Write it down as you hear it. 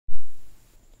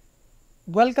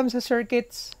Welcome sa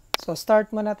circuits. So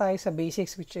start muna tayo sa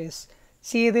basics, which is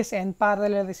series and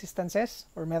parallel resistances,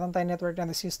 or meron tayong network na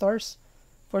resistors.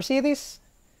 For series,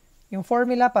 yung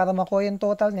formula para makuha yung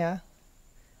total niya,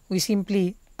 we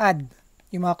simply add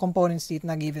yung mga components dito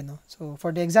na given. No? So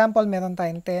for the example, meron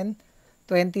tayong 10,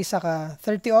 20, saka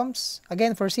 30 ohms.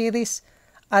 Again, for series,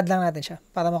 add lang natin siya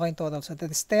para makuha yung total. So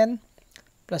that is 10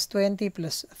 plus 20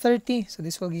 plus 30. So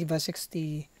this will give us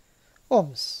 60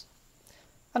 ohms.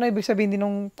 Ano ibig sabihin din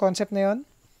ng concept na yun?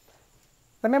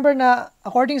 Remember na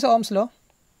according sa Ohm's law,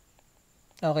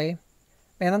 okay,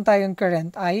 meron tayong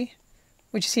current I,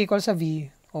 which is equal sa V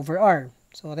over R.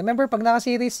 So remember, pag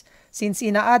naka-series, since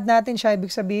ina-add natin siya,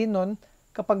 ibig sabihin nun,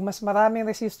 kapag mas maraming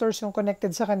resistors yung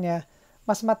connected sa kanya,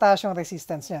 mas mataas yung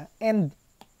resistance niya. And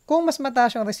kung mas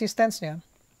mataas yung resistance niya,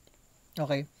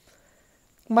 okay,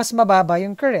 mas mababa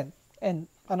yung current. And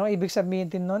ano ibig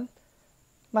sabihin din nun?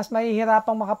 Mas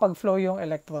mahihirapang makapag-flow yung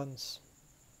electrons.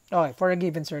 Okay, for a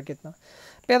given circuit, no?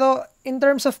 Pero in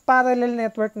terms of parallel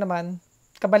network naman,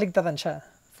 kabaligtaran siya.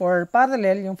 For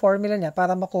parallel, yung formula niya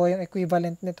para makuha yung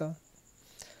equivalent nito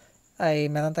ay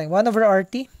meron tayong 1 over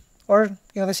RT, or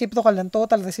yung reciprocal ng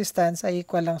total resistance ay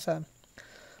equal lang sa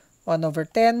 1 over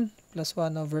 10 plus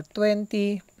 1 over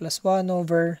 20 plus 1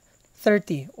 over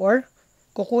 30. Or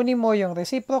kukunin mo yung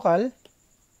reciprocal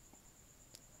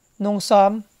nung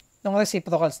sum ng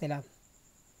reciprocals nila.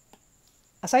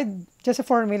 Aside just sa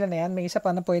formula na yan, may isa pa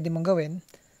na pwede mong gawin,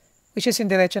 which is in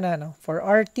diretso na, no? For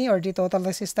RT, or the total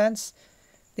resistance,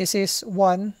 this is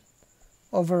 1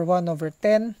 over 1 over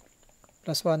 10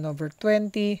 plus 1 over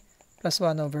 20 plus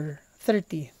 1 over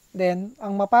 30. Then,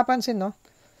 ang mapapansin, no,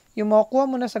 yung makukuha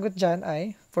mo na sagot dyan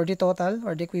ay, for the total,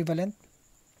 or the equivalent,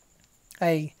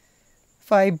 ay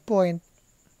 5.45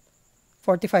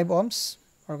 ohms,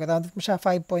 or grounded mo siya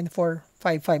 5.455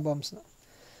 ohms. No?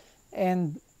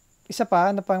 And isa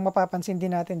pa, ano pang mapapansin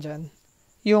din natin dyan,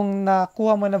 yung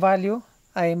nakuha mo na value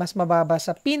ay mas mababa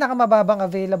sa pinakamababang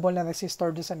available na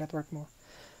resistor doon sa network mo.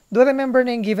 Do remember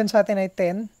na yung given sa atin ay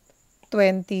 10,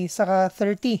 20, saka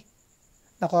 30.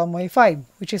 Nakuha mo ay 5,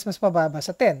 which is mas mababa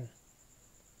sa 10.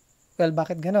 Well,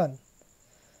 bakit ganon?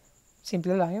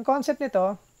 Simple lang. Yung concept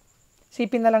nito,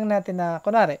 sipin na lang natin na,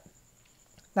 kunwari,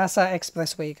 nasa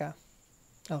expressway ka.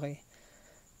 Okay.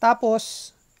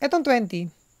 Tapos, etong 20,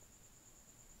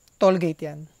 toll gate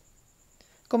yan.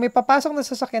 Kung may papasok na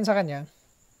sasakyan sa kanya,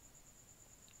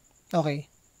 okay.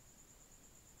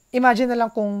 Imagine na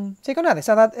lang kung, say kunwari,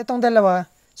 itong dalawa,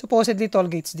 supposedly toll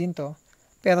gates din to,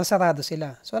 pero sarado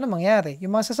sila. So, ano mangyari?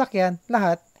 Yung mga sasakyan,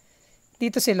 lahat,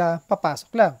 dito sila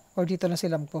papasok lang, or dito lang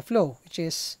sila magpo-flow, which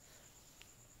is,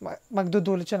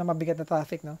 magdudulot siya ng mabigat na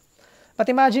traffic, no? But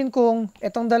imagine kung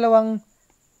itong dalawang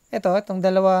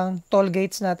toll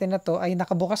gates natin na to ay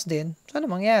nakabukas din, so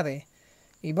ano mangyari?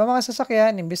 Iba mga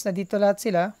sasakyan, imbes na dito lahat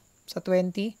sila, sa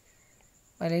 20,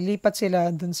 malilipat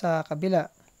sila dun sa kabila.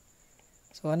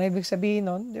 So ano ibig sabihin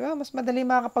nun? Di ba? Mas madali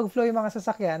makakapag-flow yung mga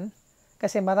sasakyan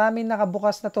kasi maraming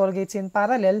nakabukas na toll gates in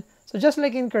parallel. So just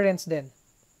like in currents din.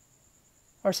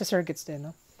 Or sa circuits din.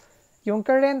 No? Yung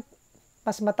current,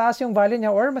 mas mataas yung value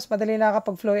niya or mas madali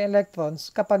nakakapag-flow yung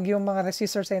electrons kapag yung mga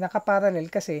resistors ay nakaparallel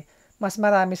kasi mas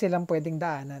marami silang pwedeng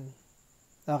daanan.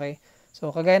 Okay? So,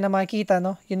 kagaya na makikita,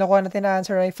 no? Yung nakuha natin na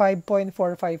answer ay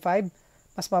 5.455.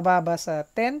 Mas mababa sa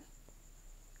 10.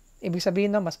 Ibig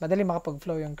sabihin, no? Mas madali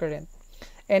makapag-flow yung current.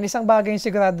 And isang bagay yung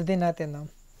sigurado din natin, no?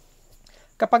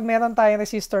 Kapag meron tayong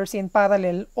resistors in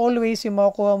parallel, always yung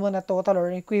makukuha mo na total or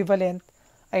equivalent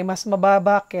ay mas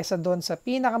mababa kesa doon sa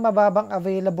pinakamababang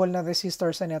available na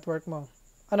resistor sa network mo.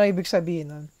 Ano ibig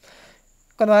sabihin nun?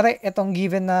 Kunwari, itong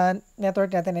given na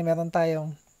network natin ay meron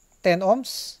tayong 10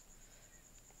 ohms,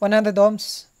 100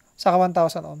 ohms, saka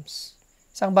 1,000 ohms.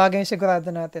 Isang bagay yung sigurado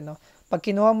natin, no? Pag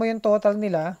kinuha mo yung total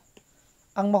nila,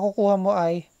 ang makukuha mo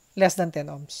ay less than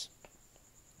 10 ohms.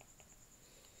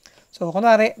 So,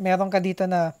 kunwari, meron ka dito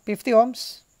na 50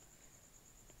 ohms,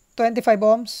 25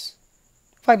 ohms,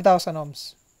 5,000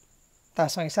 ohms.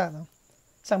 Taas ang isa, no?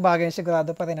 Isang bagay yung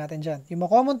sigurado pa rin natin dyan. Yung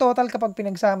makuha mong total kapag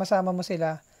pinagsama-sama mo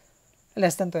sila,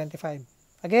 less than 25.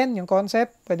 Again, yung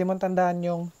concept, pwede mong tandaan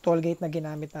yung toll gate na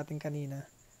ginamit natin kanina.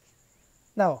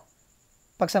 Now,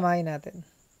 pagsamahin natin.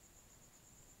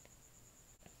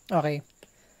 Okay.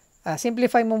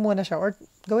 Simplify mo muna siya or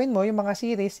gawin mo yung mga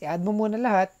series, i-add mo muna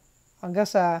lahat hanggang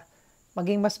sa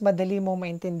maging mas madali mo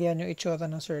maintindihan yung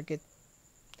itsura ng circuit.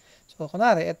 So,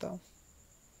 kunwari, ito.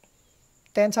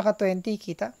 10 saka 20,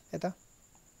 kita? Ito.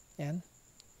 Yan.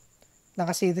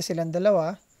 Nakaseries silang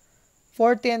dalawa.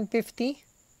 40 and 50.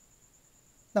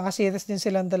 Nakaseries din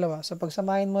silang dalawa. So,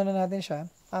 pagsamahin muna natin siya,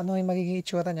 ano yung magiging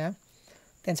itsura niya?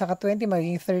 10 saka 20,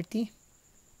 magiging 30.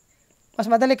 Mas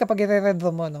madali kapag i-read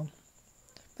mo, no?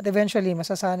 But eventually,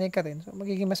 masasanay ka rin. So,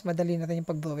 magiging mas madali na rin yung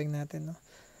pag-drawing natin, no?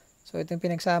 So, ito yung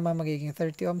pinagsama, magiging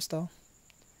 30 ohms to.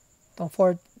 Itong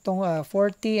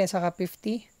 40 at saka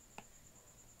 50.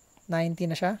 90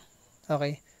 na siya.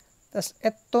 Okay. Tapos,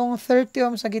 itong 30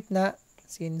 ohms sa gitna,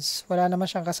 since wala naman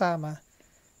siyang kasama,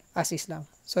 as is lang.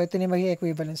 So, ito na yung magiging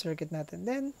equivalent circuit natin.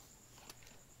 Then,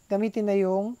 gamitin na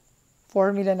yung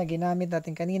formula na ginamit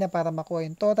natin kanina para makuha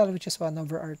yung total, which is 1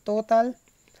 over R total.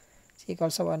 Is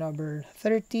equal sa 1 over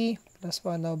 30 plus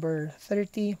 1 over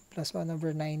 30 plus 1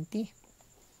 over 90.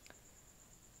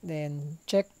 Then,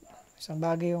 check. Isang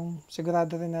bagay yung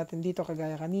sigurado rin natin dito,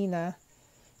 kagaya kanina.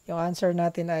 Yung answer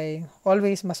natin ay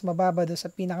always mas mababa doon sa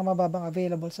pinakamababang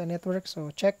available sa network. So,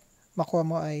 check. Makuha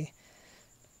mo ay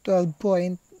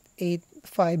 12.857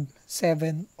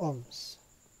 ohms.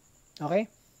 Okay?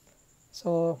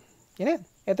 So, yun.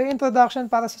 Ito yung introduction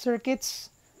para sa circuits.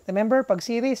 Remember, pag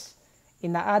series,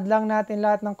 ina-add lang natin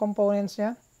lahat ng components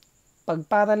niya. Pag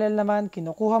parallel naman,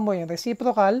 kinukuha mo yung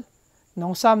reciprocal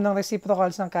ng sum ng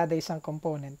reciprocals ng kada isang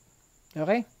component.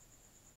 Okay?